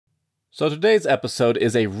So today's episode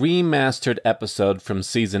is a remastered episode from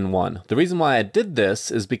Season 1. The reason why I did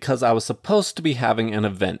this is because I was supposed to be having an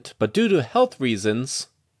event, but due to health reasons,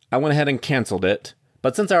 I went ahead and canceled it.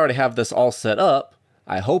 But since I already have this all set up,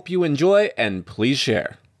 I hope you enjoy and please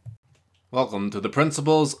share. Welcome to the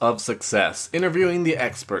Principles of Success, interviewing the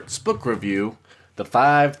experts, book review, The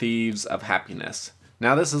 5 Thieves of Happiness.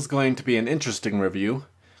 Now this is going to be an interesting review,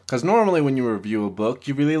 because normally when you review a book,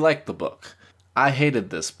 you really like the book. I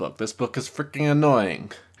hated this book. This book is freaking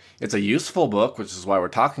annoying. It's a useful book, which is why we're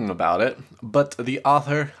talking about it, but the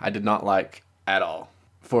author I did not like at all.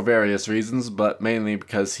 For various reasons, but mainly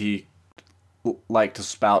because he liked to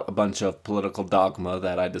spout a bunch of political dogma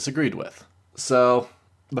that I disagreed with. So,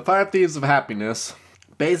 The 5 Thieves of Happiness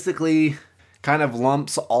basically kind of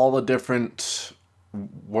lumps all the different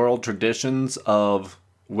world traditions of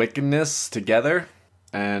wickedness together,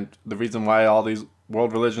 and the reason why all these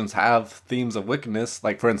world religions have themes of wickedness,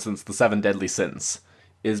 like for instance the 7 deadly sins,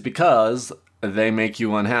 is because they make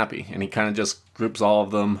you unhappy. And he kind of just groups all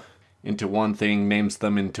of them into one thing, names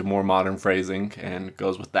them into more modern phrasing, and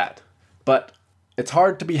goes with that. But it's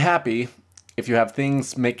hard to be happy if you have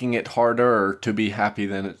things making it harder to be happy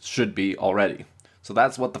than it should be already. So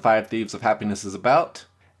that's what the 5 Thieves of Happiness is about.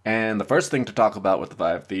 And the first thing to talk about with the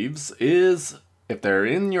 5 Thieves is if they're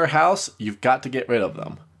in your house, you've got to get rid of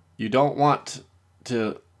them. You don't want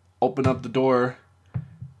to open up the door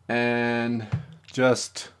and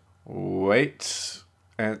just wait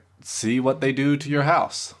and see what they do to your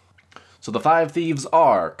house. So the 5 thieves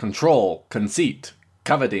are control, conceit,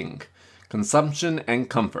 coveting, consumption, and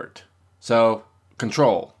comfort. So,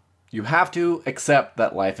 control. You have to accept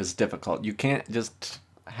that life is difficult. You can't just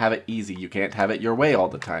have it easy. You can't have it your way all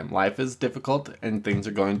the time. Life is difficult and things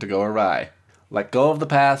are going to go awry. Let go of the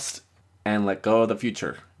past and let go of the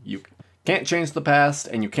future. You can't change the past,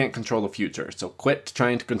 and you can't control the future, so quit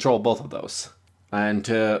trying to control both of those. And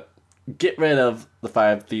to get rid of the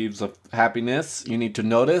 5 Thieves of Happiness, you need to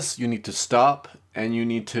notice, you need to stop, and you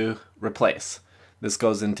need to replace. This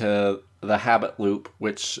goes into the habit loop,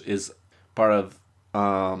 which is part of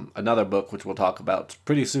another book, which we'll talk about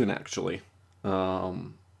pretty soon, actually.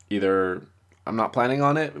 I'm not planning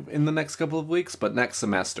on it in the next couple of weeks, but next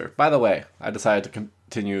semester. By the way, I decided to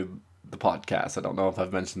continue the podcast. I don't know if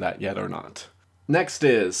I've mentioned that yet or not. Next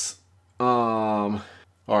is, or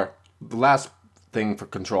the last thing for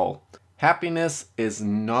control. Happiness is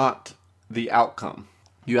not the outcome.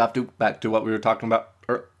 You have to, back to what we were talking about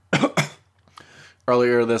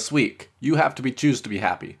earlier this week. You have to choose to be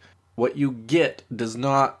happy. What you get does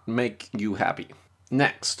not make you happy.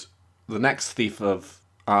 Next, the next thief of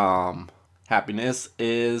happiness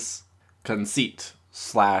is conceit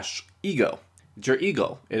 / ego. It's your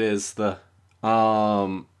ego. It is the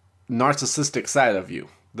narcissistic side of you,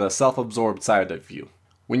 the self-absorbed side of you.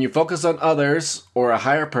 When you focus on others or a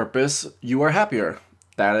higher purpose, you are happier.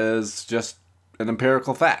 That is just an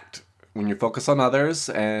empirical fact. When you focus on others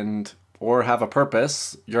or have a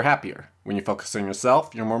purpose, you're happier. When you focus on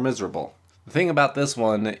yourself, you're more miserable. The thing about this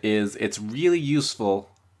one is it's really useful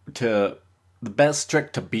the best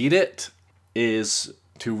trick to beat it is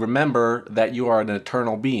to remember that you are an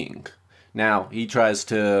eternal being. Now, he tries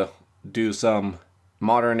to do some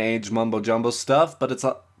modern age mumbo-jumbo stuff, but as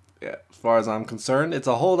far as I'm concerned, it's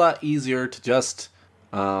a whole lot easier to just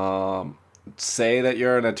say that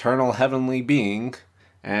you're an eternal heavenly being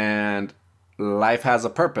and life has a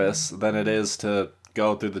purpose than it is to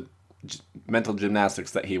go through the mental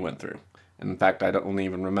gymnastics that he went through. In fact, I don't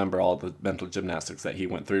even remember all the mental gymnastics that he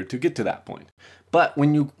went through to get to that point. But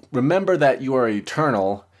when you remember that you are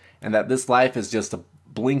eternal and that this life is just a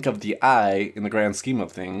blink of the eye in the grand scheme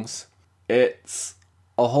of things, it's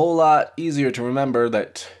a whole lot easier to remember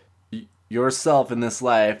that yourself in this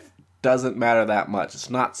life doesn't matter that much. It's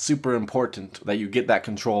not super important that you get that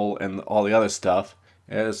control and all the other stuff.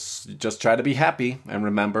 It's just try to be happy and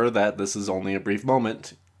remember that this is only a brief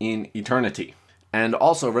moment in eternity. And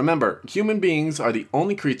also remember, human beings are the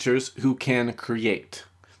only creatures who can create.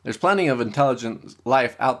 There's plenty of intelligent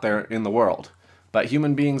life out there in the world, but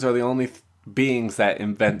human beings are the only beings that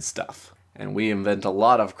invent stuff. And we invent a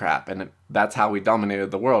lot of crap, and that's how we dominated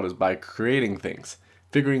the world, is by creating things,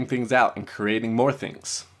 figuring things out, and creating more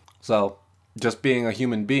things. So, just being a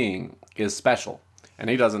human being is special. And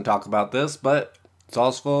he doesn't talk about this, but it's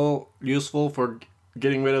also useful for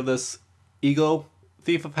getting rid of this ego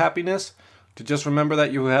thief of happiness, to just remember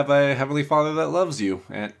that you have a Heavenly Father that loves you,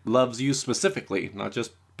 and loves you specifically, not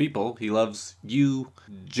just people. He loves you,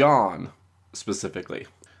 John, specifically.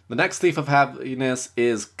 The next thief of happiness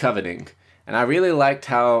is coveting. And I really liked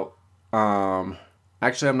how,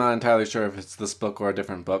 actually I'm not entirely sure if it's this book or a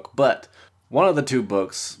different book, but one of the two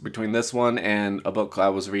books, between this one and a book I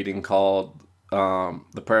was reading called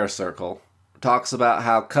The Prayer Circle, talks about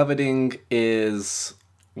how coveting is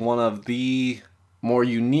one of the more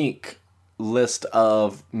unique list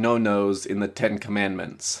of no-nos in the Ten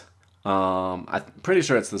Commandments. I'm pretty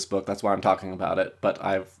sure it's this book, that's why I'm talking about it, but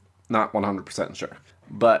I'm not 100% sure.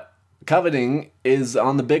 But coveting is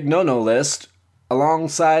on the big no-no list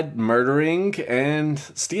alongside murdering and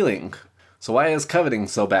stealing. So why is coveting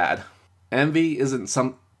so bad? Envy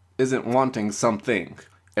isn't wanting something.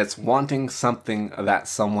 It's wanting something that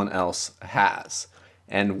someone else has.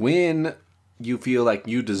 And when you feel like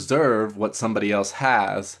you deserve what somebody else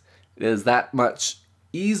has, it is that much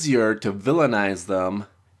easier to villainize them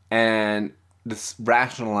and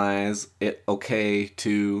rationalize it okay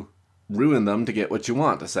to ruin them to get what you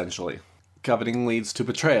want, essentially. Coveting leads to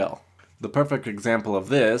betrayal. The perfect example of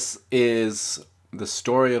this is the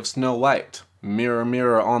story of Snow White. Mirror,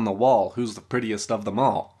 mirror on the wall, who's the prettiest of them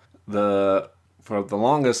all? For the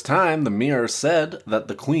longest time, the mirror said that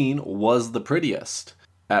the queen was the prettiest.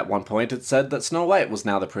 At one point, it said that Snow White was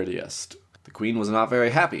now the prettiest. The queen was not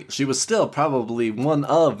very happy. She was still probably one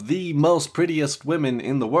of the most prettiest women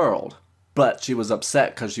in the world, but she was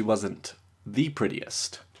upset because she wasn't the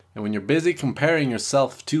prettiest. And when you're busy comparing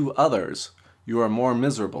yourself to others, you are more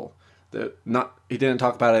miserable. He didn't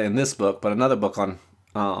talk about it in this book, but another book on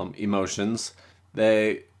emotions,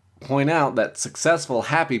 they point out that successful,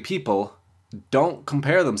 happy people don't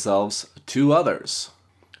compare themselves to others.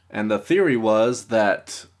 And the theory was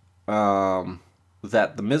that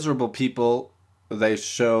that the miserable people they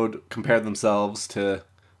showed compared themselves to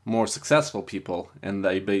more successful people, and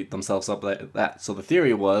they beat themselves up like that. So the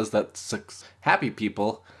theory was that happy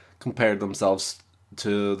people compared themselves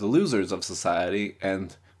to the losers of society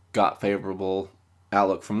and got favorable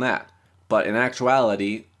outlook from that. But in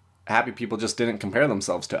actuality, happy people just didn't compare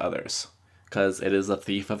themselves to others, because it is a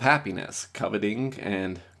thief of happiness. Coveting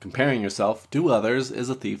and comparing yourself to others is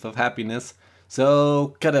a thief of happiness,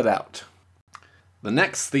 so cut it out. The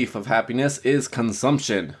next thief of happiness is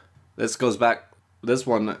consumption. This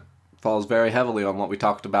one falls very heavily on what we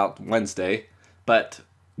talked about Wednesday, but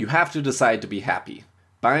you have to decide to be happy.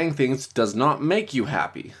 Buying things does not make you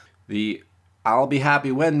happy. The I'll be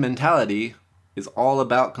happy when mentality is all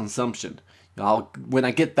about consumption. When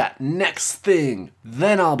I get that next thing,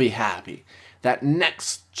 then I'll be happy. That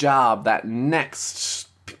next job, that next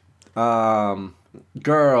girl,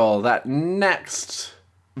 that next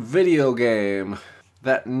video game,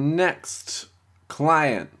 that next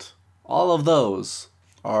client, all of those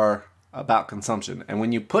are about consumption. And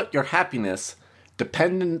when you put your happiness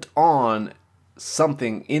dependent on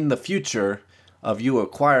something in the future of you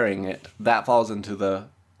acquiring it, that falls into the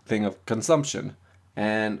thing of consumption.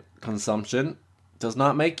 And consumption does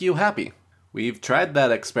not make you happy. We've tried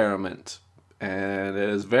that experiment, and it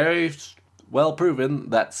is very well proven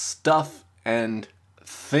that stuff and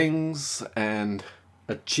things and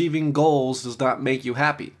achieving goals does not make you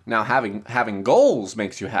happy. Now, having goals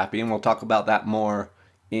makes you happy, and we'll talk about that more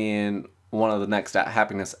in one of the next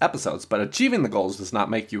happiness episodes, but achieving the goals does not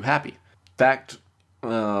make you happy. In fact,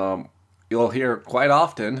 you'll hear quite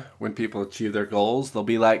often when people achieve their goals, they'll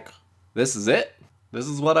be like, this is it? This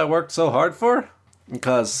is what I worked so hard for?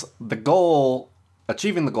 Because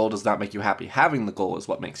achieving the goal does not make you happy. Having the goal is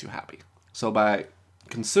what makes you happy. So by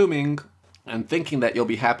consuming and thinking that you'll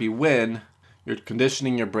be happy when, you're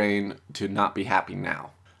conditioning your brain to not be happy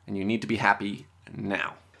now. And you need to be happy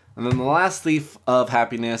now. And then the last thief of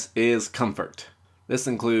happiness is comfort. This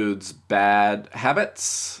includes bad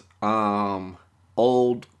habits,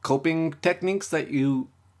 old coping techniques that you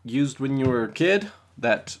used when you were a kid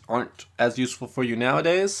that aren't as useful for you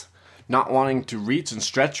nowadays, not wanting to reach and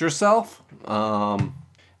stretch yourself.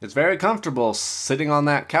 It's very comfortable sitting on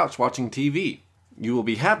that couch watching TV. You will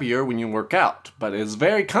be happier when you work out, but it's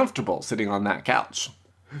very comfortable sitting on that couch.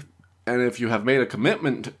 And if you have made a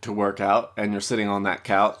commitment to work out and you're sitting on that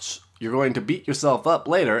couch, you're going to beat yourself up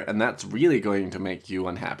later, and that's really going to make you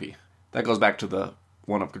unhappy. That goes back to the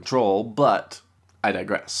one of control, but I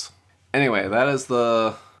digress. Anyway, that is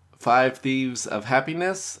the 5 thieves of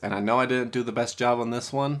happiness, and I know I didn't do the best job on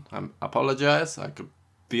this one. I apologize. I could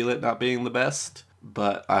feel it not being the best,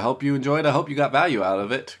 but I hope you enjoyed. I hope you got value out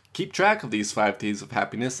of it. Keep track of these 5 thieves of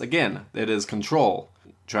happiness. Again, it is control,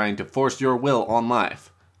 trying to force your will on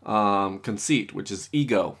life. Conceit, which is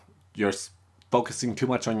ego. You're focusing too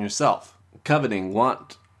much on yourself. Coveting,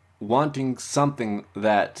 wanting something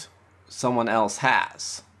that someone else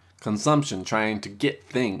has. Consumption, trying to get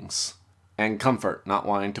things. And comfort, not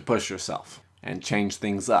wanting to push yourself and change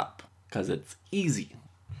things up because it's easy.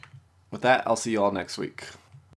 With that, I'll see you all next week.